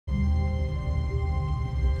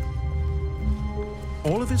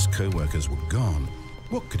All of his co-workers were gone.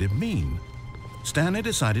 What could it mean? Stanley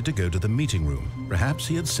decided to go to the meeting room. Perhaps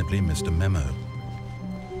he had simply missed a memo.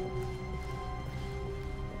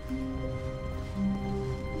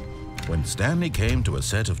 When Stanley came to a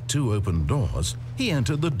set of 2 open doors, he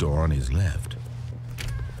entered the door on his left.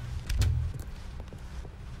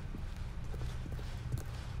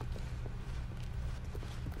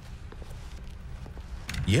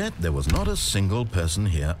 Yet there was not a single person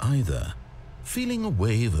here either. Feeling a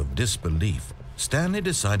wave of disbelief, Stanley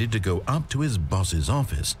decided to go up to his boss's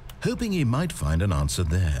office, hoping he might find an answer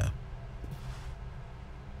there.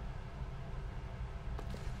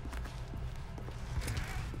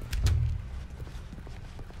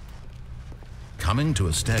 Coming to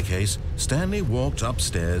a staircase, Stanley walked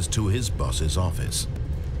upstairs to his boss's office.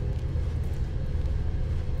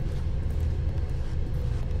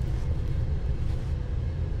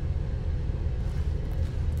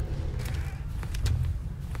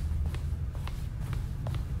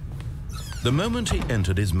 The moment he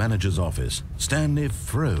entered his manager's office, Stanley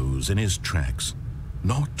froze in his tracks.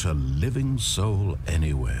 Not a living soul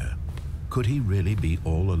anywhere. Could he really be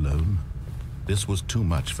all alone? This was too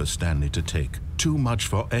much for Stanley to take, too much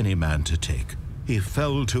for any man to take. He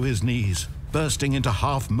fell to his knees, bursting into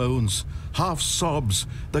half moans, half sobs,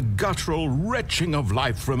 the guttural retching of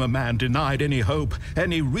life from a man denied any hope,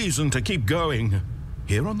 any reason to keep going.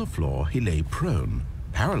 Here on the floor, he lay prone,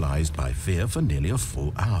 paralyzed by fear for nearly a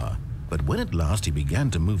full hour. But when at last he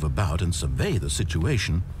began to move about and survey the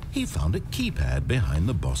situation, he found a keypad behind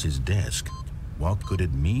the boss's desk. What could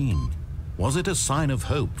it mean? Was it a sign of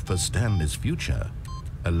hope for Stanley's future?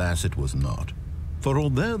 Alas, it was not. For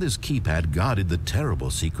although this keypad guarded the terrible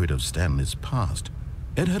secret of Stanley's past,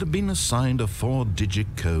 it had been assigned a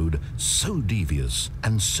 4-digit code so devious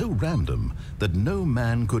and so random that no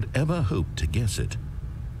man could ever hope to guess it.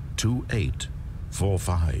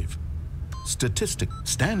 2845.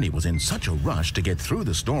 Stanley was in such a rush to get through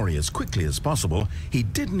the story as quickly as possible, he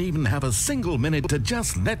didn't even have a single minute to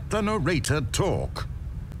just let the narrator talk.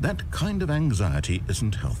 That kind of anxiety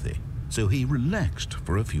isn't healthy, so he relaxed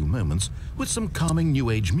for a few moments with some calming New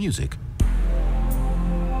Age music.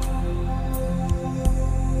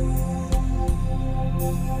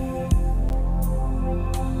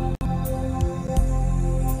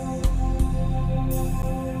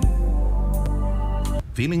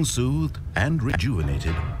 Feeling soothed and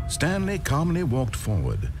rejuvenated, Stanley calmly walked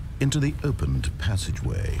forward into the opened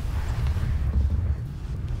passageway.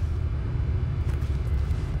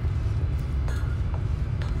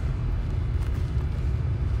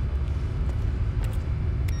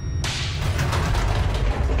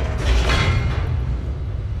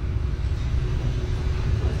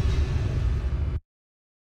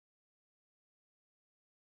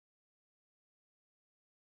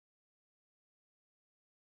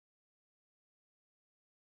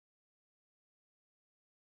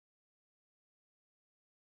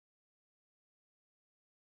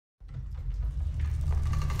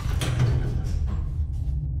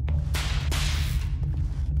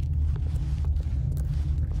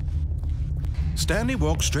 Stanley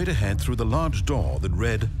walked straight ahead through the large door that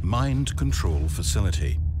read Mind Control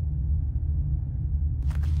Facility.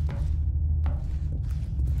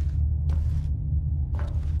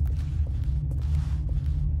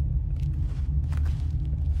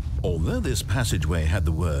 Although this passageway had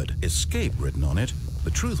the word Escape written on it,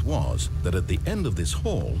 the truth was that at the end of this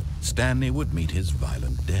hall, Stanley would meet his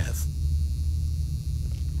violent death.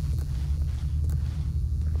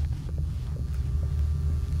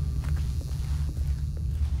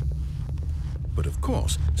 But of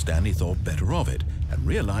course, Stanley thought better of it and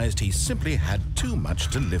realized he simply had too much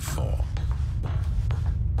to live for.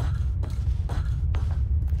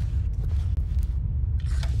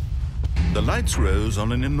 The lights rose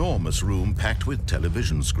on an enormous room packed with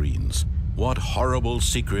television screens. What horrible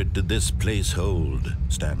secret did this place hold?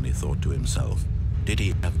 Stanley thought to himself. Did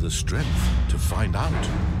he have the strength to find out?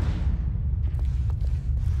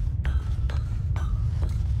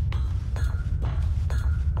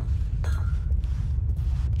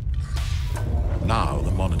 Now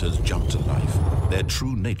the monitors jumped to life, their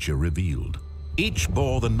true nature revealed. Each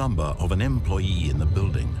bore the number of an employee in the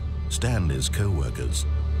building, Stanley's co-workers.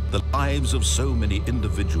 The lives of so many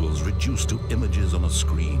individuals reduced to images on a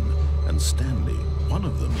screen, and Stanley, one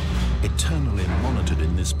of them, eternally monitored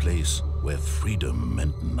in this place where freedom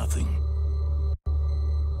meant nothing.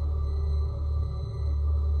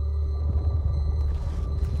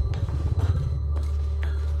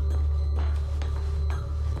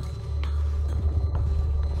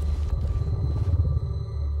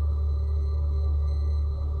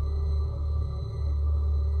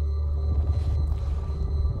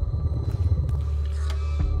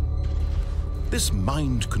 This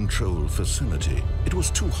mind control facility, it was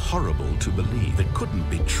too horrible to believe. It couldn't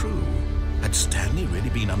be true. Had Stanley really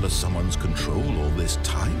been under someone's control all this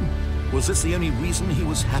time? Was this the only reason he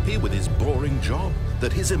was happy with his boring job?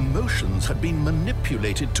 That his emotions had been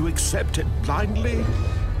manipulated to accept it blindly?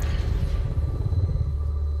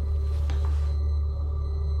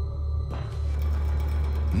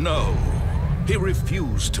 No, he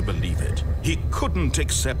refused to believe it. He couldn't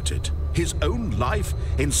accept it. His own life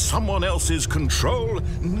in someone else's control?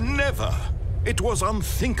 Never! It was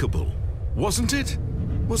unthinkable, wasn't it?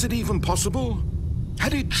 Was it even possible?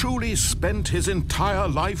 Had he truly spent his entire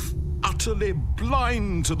life utterly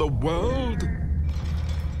blind to the world?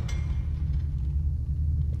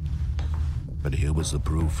 But here was the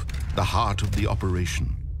proof, the heart of the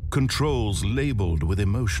operation. Controls labeled with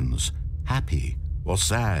emotions, happy or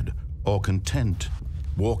sad or content,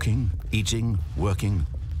 walking, eating, working,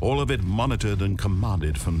 all of it monitored and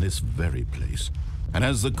commanded from this very place. And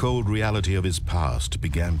as the cold reality of his past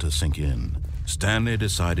began to sink in, Stanley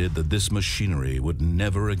decided that this machinery would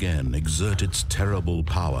never again exert its terrible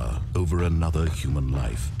power over another human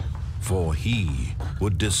life. For he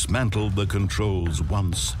would dismantle the controls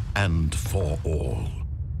once and for all.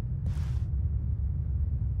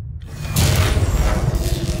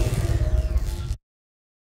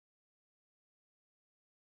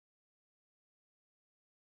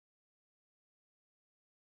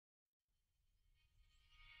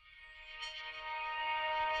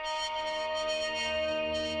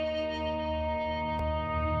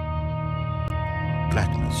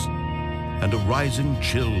 Blackness, and a rising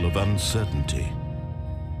chill of uncertainty.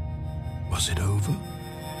 Was it over?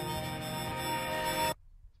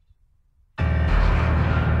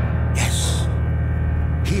 Yes!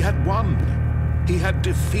 He had won! He had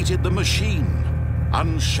defeated the machine,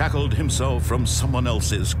 unshackled himself from someone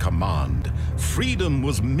else's command. Freedom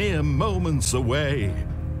was mere moments away.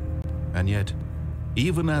 And yet,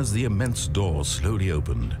 even as the immense door slowly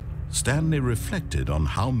opened, Stanley reflected on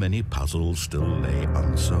how many puzzles still lay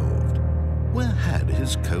unsolved. Where had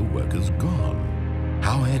his co-workers gone?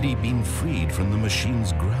 How had he been freed from the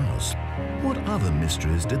machine's grasp? What other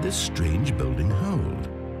mysteries did this strange building hold?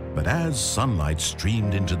 But as sunlight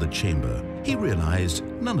streamed into the chamber, he realized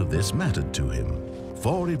none of this mattered to him,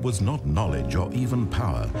 for it was not knowledge or even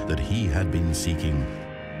power that he had been seeking,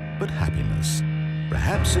 but happiness.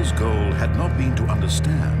 Perhaps his goal had not been to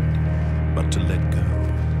understand, but to let go.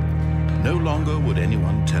 No longer would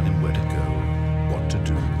anyone tell him where to go, what to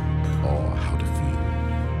do, or how to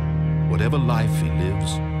feel. Whatever life he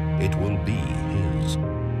lives, it will be his.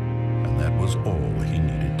 And that was all he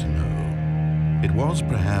needed to know. It was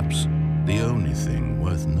perhaps the only thing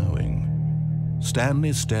worth knowing.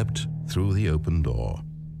 Stanley stepped through the open door.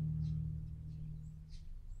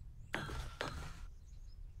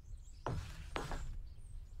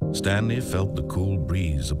 Stanley felt the cool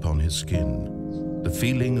breeze upon his skin. The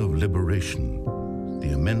feeling of liberation,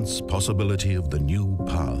 the immense possibility of the new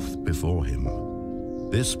path before him.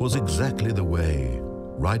 This was exactly the way,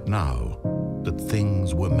 right now, that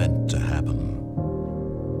things were meant to happen.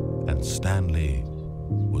 And Stanley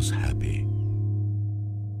was happy.